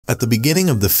At the beginning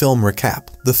of the film recap,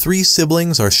 the three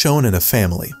siblings are shown in a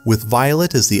family, with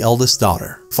Violet as the eldest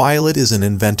daughter. Violet is an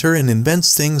inventor and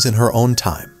invents things in her own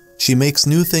time. She makes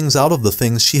new things out of the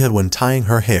things she had when tying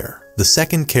her hair. The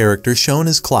second character shown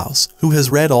is Klaus, who has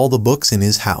read all the books in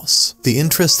his house. The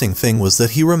interesting thing was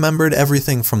that he remembered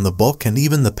everything from the book and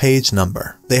even the page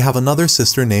number. They have another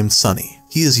sister named Sunny.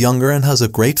 He is younger and has a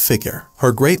great figure.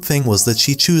 Her great thing was that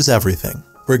she chews everything,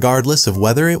 regardless of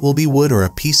whether it will be wood or a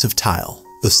piece of tile.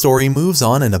 The story moves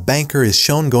on and a banker is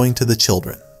shown going to the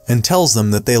children and tells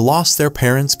them that they lost their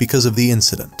parents because of the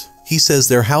incident. He says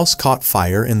their house caught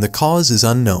fire and the cause is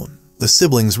unknown. The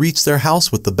siblings reach their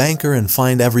house with the banker and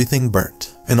find everything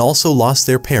burnt, and also lost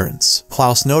their parents.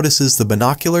 Klaus notices the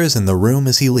binoculars in the room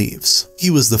as he leaves.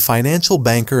 He was the financial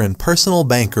banker and personal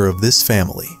banker of this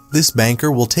family. This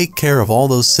banker will take care of all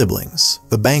those siblings.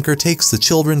 The banker takes the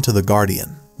children to the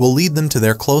guardian, will lead them to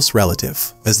their close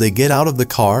relative. As they get out of the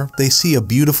car, they see a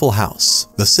beautiful house.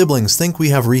 The siblings think we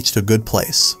have reached a good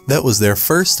place. That was their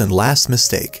first and last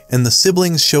mistake, and the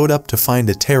siblings showed up to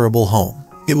find a terrible home.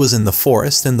 It was in the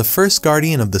forest, and the first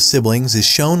guardian of the siblings is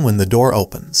shown when the door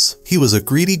opens. He was a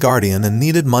greedy guardian and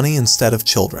needed money instead of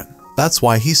children. That's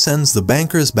why he sends the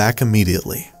bankers back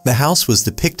immediately. The house was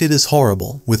depicted as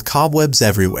horrible, with cobwebs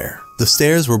everywhere. The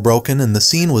stairs were broken and the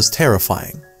scene was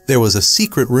terrifying. There was a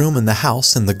secret room in the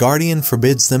house and the guardian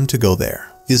forbids them to go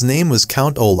there. His name was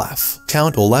Count Olaf.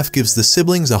 Count Olaf gives the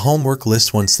siblings a homework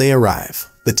list once they arrive.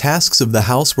 The tasks of the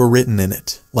house were written in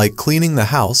it, like cleaning the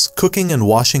house, cooking and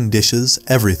washing dishes,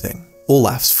 everything.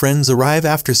 Olaf's friends arrive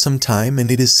after some time and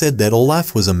it is said that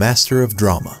Olaf was a master of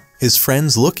drama. His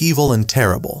friends look evil and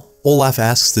terrible. Olaf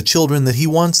asks the children that he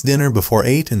wants dinner before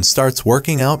 8 and starts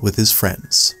working out with his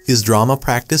friends. His drama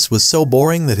practice was so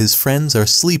boring that his friends are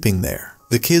sleeping there.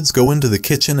 The kids go into the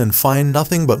kitchen and find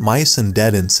nothing but mice and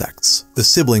dead insects. The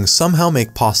siblings somehow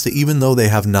make pasta even though they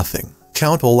have nothing.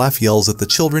 Count Olaf yells at the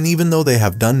children even though they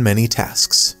have done many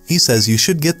tasks. He says you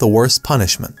should get the worst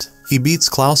punishment. He beats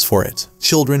Klaus for it.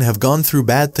 Children have gone through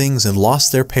bad things and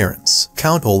lost their parents.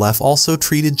 Count Olaf also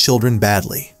treated children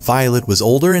badly. Violet was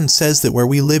older and says that where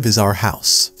we live is our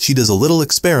house. She does a little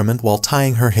experiment while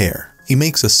tying her hair. He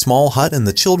makes a small hut and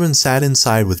the children sat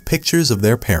inside with pictures of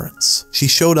their parents. She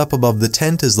showed up above the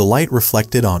tent as the light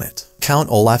reflected on it. Count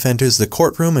Olaf enters the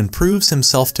courtroom and proves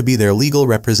himself to be their legal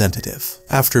representative.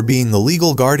 After being the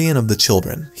legal guardian of the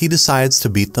children, he decides to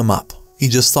beat them up. He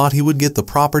just thought he would get the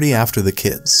property after the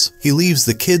kids. He leaves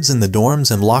the kids in the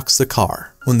dorms and locks the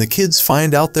car. When the kids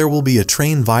find out there will be a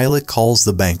train, Violet calls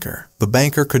the banker. The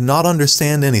banker could not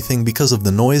understand anything because of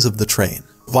the noise of the train.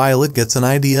 Violet gets an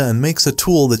idea and makes a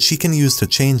tool that she can use to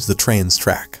change the train's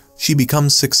track. She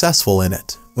becomes successful in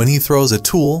it. When he throws a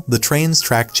tool, the train's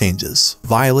track changes.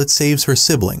 Violet saves her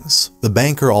siblings. The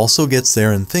banker also gets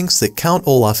there and thinks that Count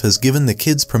Olaf has given the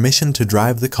kids permission to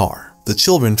drive the car. The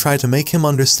children try to make him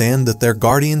understand that their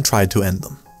guardian tried to end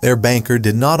them. Their banker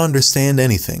did not understand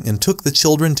anything and took the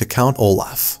children to Count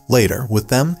Olaf. Later, with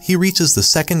them, he reaches the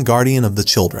second guardian of the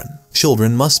children.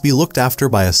 Children must be looked after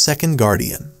by a second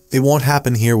guardian. It won't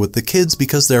happen here with the kids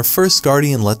because their first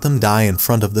guardian let them die in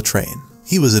front of the train.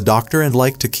 He was a doctor and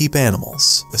liked to keep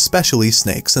animals, especially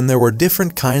snakes, and there were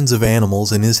different kinds of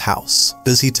animals in his house.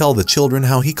 Does he tell the children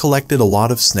how he collected a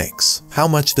lot of snakes? How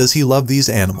much does he love these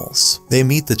animals? They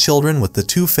meet the children with the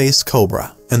two-faced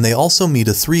cobra, and they also meet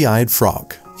a three-eyed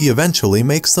frog. He eventually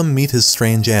makes them meet his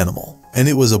strange animal, and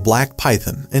it was a black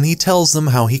python, and he tells them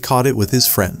how he caught it with his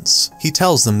friends. He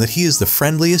tells them that he is the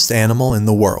friendliest animal in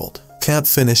the world. Can't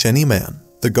finish any man.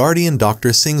 The guardian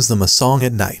doctor sings them a song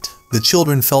at night. The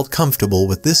children felt comfortable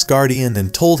with this guardian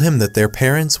and told him that their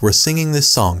parents were singing this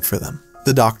song for them.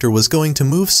 The doctor was going to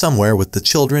move somewhere with the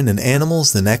children and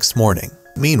animals the next morning.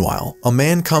 Meanwhile, a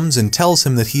man comes and tells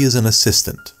him that he is an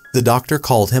assistant. The doctor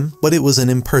called him, but it was an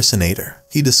impersonator.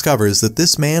 He discovers that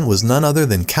this man was none other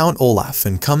than Count Olaf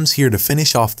and comes here to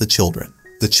finish off the children.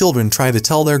 The children try to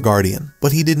tell their guardian,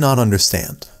 but he did not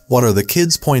understand. What are the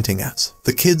kids pointing at?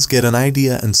 The kids get an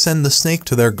idea and send the snake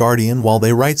to their guardian while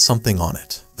they write something on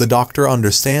it. The doctor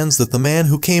understands that the man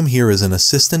who came here as an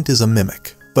assistant is a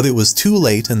mimic. But it was too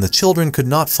late and the children could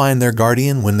not find their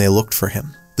guardian when they looked for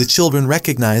him. The children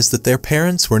recognized that their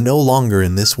parents were no longer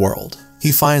in this world.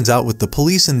 He finds out with the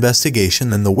police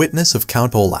investigation and the witness of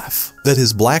Count Olaf that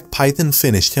his black python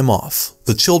finished him off.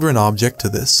 The children object to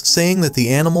this, saying that the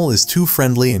animal is too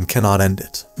friendly and cannot end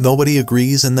it. Nobody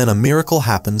agrees and then a miracle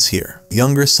happens here.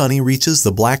 Younger Sunny reaches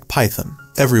the black python.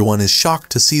 Everyone is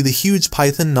shocked to see the huge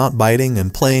python not biting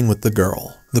and playing with the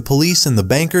girl. The police and the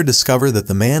banker discover that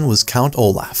the man was Count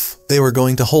Olaf. They were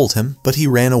going to hold him, but he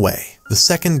ran away. The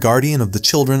second guardian of the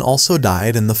children also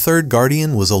died, and the third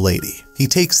guardian was a lady. He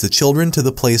takes the children to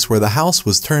the place where the house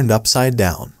was turned upside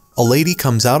down. A lady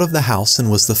comes out of the house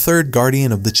and was the third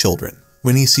guardian of the children.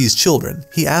 When he sees children,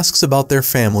 he asks about their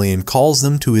family and calls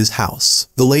them to his house.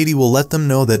 The lady will let them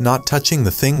know that not touching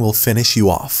the thing will finish you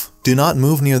off. Do not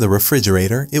move near the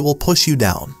refrigerator, it will push you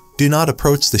down. Do not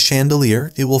approach the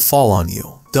chandelier, it will fall on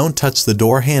you. Don't touch the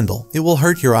door handle, it will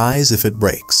hurt your eyes if it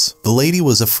breaks. The lady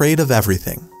was afraid of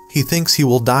everything. He thinks he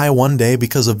will die one day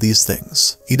because of these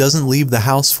things. He doesn't leave the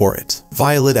house for it.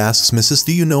 Violet asks Mrs.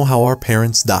 Do you know how our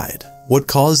parents died? What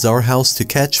caused our house to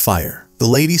catch fire? The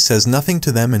lady says nothing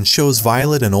to them and shows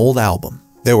Violet an old album.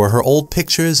 There were her old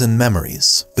pictures and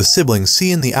memories. The siblings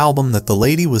see in the album that the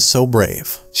lady was so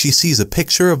brave. She sees a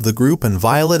picture of the group and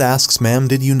Violet asks, Ma'am,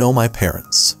 did you know my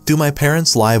parents? Do my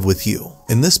parents live with you?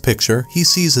 In this picture, he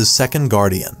sees his second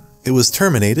guardian. It was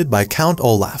terminated by Count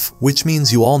Olaf, which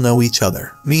means you all know each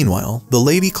other. Meanwhile, the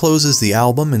lady closes the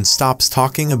album and stops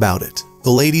talking about it.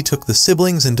 The lady took the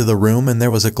siblings into the room and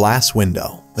there was a glass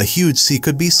window. A huge sea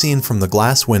could be seen from the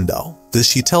glass window. Does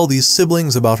she tell these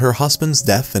siblings about her husband's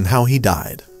death and how he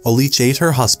died? A leech ate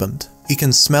her husband. He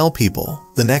can smell people.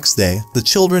 The next day, the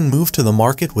children moved to the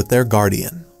market with their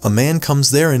guardian. A man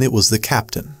comes there and it was the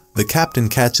captain. The captain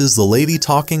catches the lady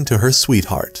talking to her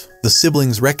sweetheart. The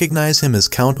siblings recognize him as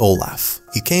Count Olaf.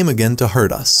 He came again to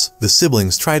hurt us. The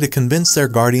siblings try to convince their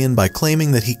guardian by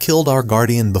claiming that he killed our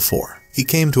guardian before. He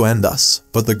came to end us,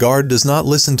 but the guard does not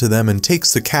listen to them and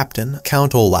takes the captain,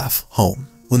 Count Olaf, home.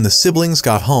 When the siblings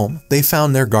got home, they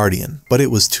found their guardian, but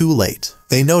it was too late.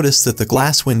 They noticed that the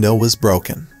glass window was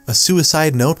broken. A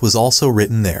suicide note was also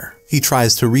written there. He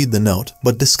tries to read the note,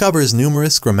 but discovers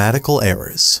numerous grammatical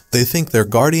errors. They think their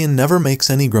guardian never makes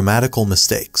any grammatical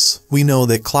mistakes. We know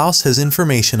that Klaus has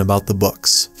information about the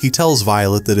books. He tells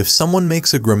Violet that if someone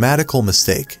makes a grammatical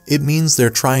mistake, it means they're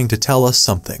trying to tell us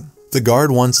something. The guard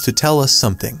wants to tell us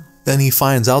something. Then he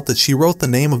finds out that she wrote the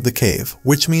name of the cave,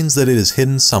 which means that it is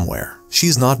hidden somewhere.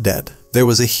 She's not dead. There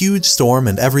was a huge storm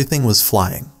and everything was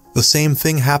flying. The same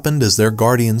thing happened as their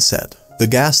guardian said. The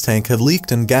gas tank had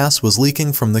leaked and gas was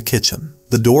leaking from the kitchen.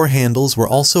 The door handles were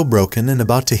also broken and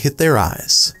about to hit their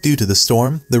eyes. Due to the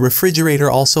storm, the refrigerator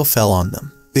also fell on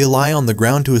them. They lie on the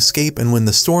ground to escape, and when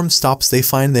the storm stops they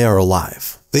find they are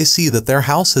alive. They see that their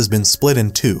house has been split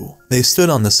in two. They stood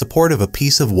on the support of a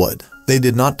piece of wood. They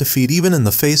did not defeat even in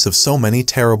the face of so many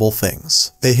terrible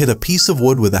things. They hit a piece of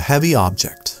wood with a heavy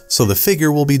object, so the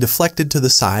figure will be deflected to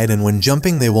the side, and when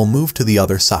jumping they will move to the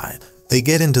other side. They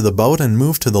get into the boat and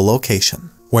move to the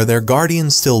location where their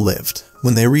guardian still lived.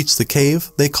 When they reach the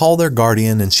cave, they call their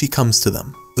guardian and she comes to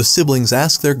them. The siblings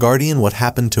ask their guardian what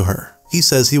happened to her. He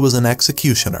says he was an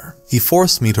executioner. He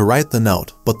forced me to write the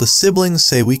note, but the siblings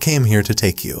say we came here to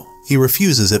take you. He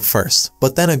refuses at first,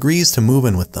 but then agrees to move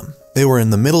in with them. They were in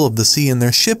the middle of the sea and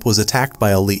their ship was attacked by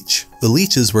a leech. The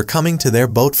leeches were coming to their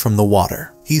boat from the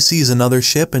water. He sees another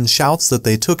ship and shouts that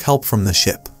they took help from the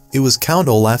ship. It was Count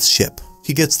Olaf's ship.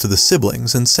 He gets to the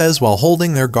siblings and says while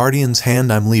holding their guardian's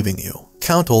hand, I'm leaving you.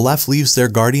 Count Olaf leaves their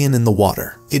guardian in the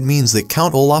water. It means that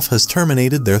Count Olaf has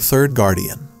terminated their third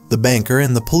guardian. The banker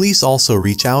and the police also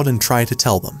reach out and try to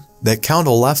tell them that Count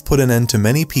Olaf put an end to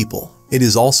many people. It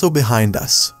is also behind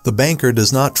us. The banker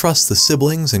does not trust the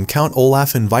siblings and Count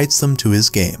Olaf invites them to his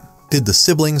game. Did the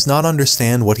siblings not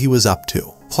understand what he was up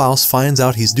to? Klaus finds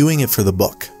out he's doing it for the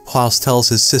book. Klaus tells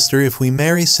his sister if we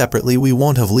marry separately we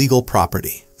won't have legal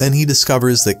property. Then he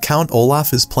discovers that Count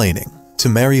Olaf is planning to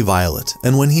marry Violet,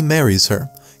 and when he marries her,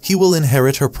 he will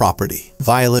inherit her property.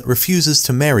 Violet refuses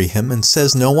to marry him and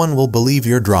says no one will believe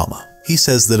your drama. He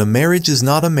says that a marriage is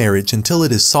not a marriage until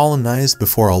it is solemnized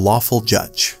before a lawful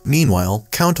judge. Meanwhile,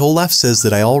 Count Olaf says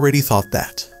that I already thought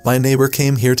that. My neighbor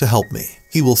came here to help me.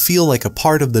 He will feel like a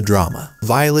part of the drama.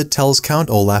 Violet tells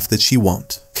Count Olaf that she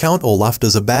won't. Count Olaf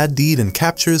does a bad deed and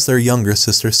captures their younger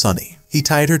sister Sunny. He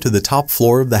tied her to the top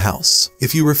floor of the house.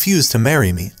 If you refuse to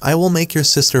marry me, I will make your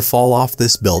sister fall off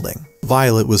this building.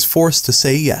 Violet was forced to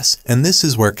say yes, and this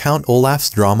is where Count Olaf's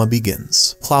drama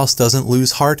begins. Klaus doesn't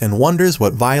lose heart and wonders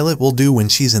what Violet will do when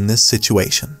she's in this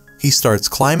situation. He starts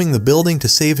climbing the building to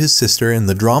save his sister, and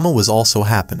the drama was also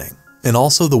happening. And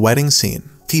also the wedding scene.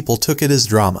 People took it as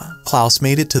drama. Klaus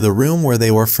made it to the room where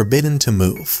they were forbidden to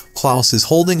move. Klaus is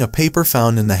holding a paper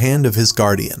found in the hand of his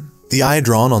guardian. The eye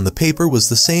drawn on the paper was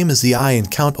the same as the eye in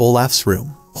Count Olaf's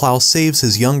room. Klaus saves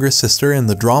his younger sister and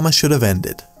the drama should have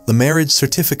ended. The marriage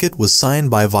certificate was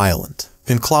signed by Violet.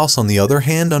 And Klaus on the other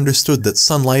hand understood that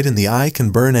sunlight in the eye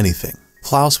can burn anything.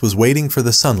 Klaus was waiting for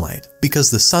the sunlight, because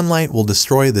the sunlight will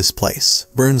destroy this place.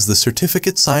 Burns the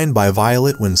certificate signed by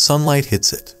Violet when sunlight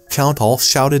hits it. Count Olaf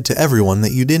shouted to everyone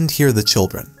that you didn't hear the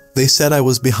children. They said I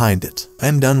was behind it.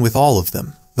 I'm done with all of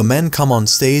them. The men come on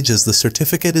stage as the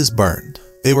certificate is burned.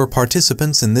 They were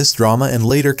participants in this drama and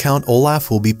later Count Olaf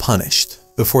will be punished.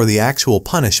 Before the actual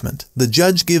punishment, the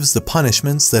judge gives the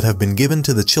punishments that have been given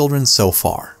to the children so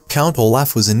far. Count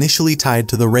Olaf was initially tied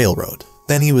to the railroad.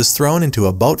 Then he was thrown into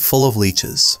a boat full of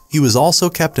leeches. He was also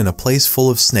kept in a place full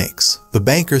of snakes. The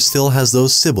banker still has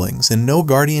those siblings and no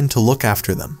guardian to look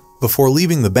after them. Before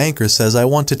leaving, the banker says, I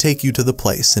want to take you to the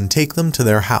place and take them to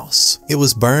their house. It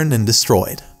was burned and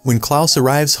destroyed. When Klaus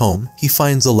arrives home, he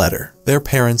finds a letter. Their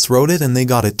parents wrote it and they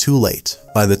got it too late.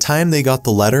 By the time they got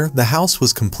the letter, the house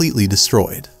was completely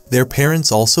destroyed. Their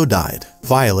parents also died.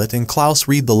 Violet and Klaus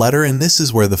read the letter and this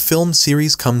is where the film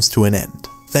series comes to an end.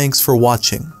 Thanks for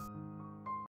watching.